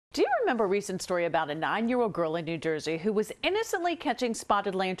remember a recent story about a 9-year-old girl in New Jersey who was innocently catching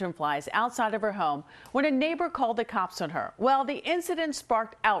spotted lanternflies outside of her home when a neighbor called the cops on her. Well, the incident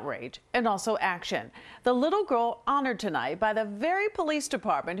sparked outrage and also action. The little girl honored tonight by the very police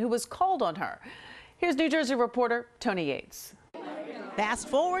department who was called on her. Here's New Jersey reporter Toni Yates. Fast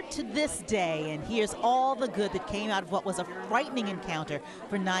forward to this day, and here's all the good that came out of what was a frightening encounter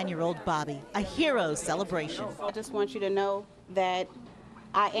for 9-year-old Bobbi, a hero's celebration. I just want you to know that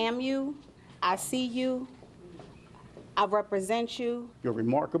I am you, I see you, I represent you. You're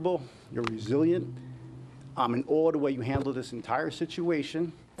remarkable, you're resilient. I'm in awe of the way you handled this entire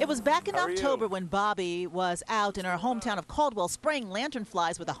situation. It was back in October when Bobbi was out in her hometown of Caldwell spraying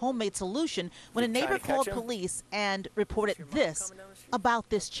lanternflies with a homemade solution when a neighbor called police and reported this about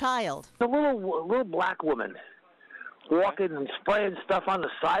this child. A little black woman walking and spraying stuff on the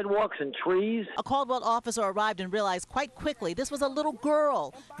sidewalks and trees. A Caldwell officer arrived and realized quite quickly this was a little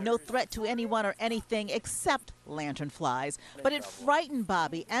girl. No threat to anyone or anything except lanternflies. But it frightened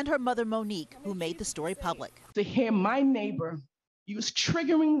Bobbi and her mother Monique, who made the story public. To hear my neighbor use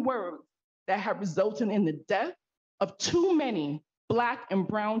triggering words that have resulted in the death of too many Black and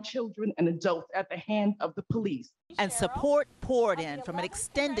brown children and adults at the hand of the police. And support poured in from an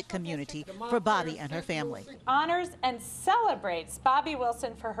extended community for Bobbi and her family. Honors and celebrates Bobbi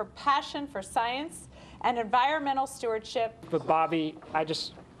Wilson for her passion for science and environmental stewardship. But Bobbi, I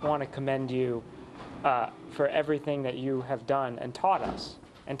just want to commend you for everything that you have done and taught us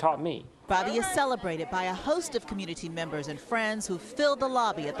and taught me. Bobbi is celebrated by a host of community members and friends who filled the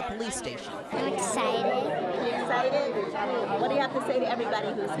lobby at the police station. I'm excited. You're excited? What do you have to say to everybody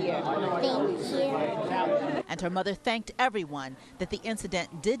who's here? Thank you. And her mother thanked everyone that the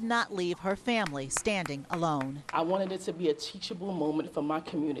incident did not leave her family standing alone. I wanted it to be a teachable moment for my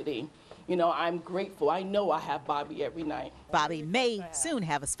community. You know, I'm grateful. I know I have Bobbi every night. Bobbi may soon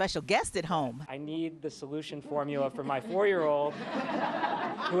have a special guest at home. I need the solution formula for my 4-year-old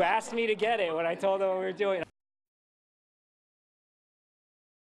who asked me to get it when I told her what we were doing.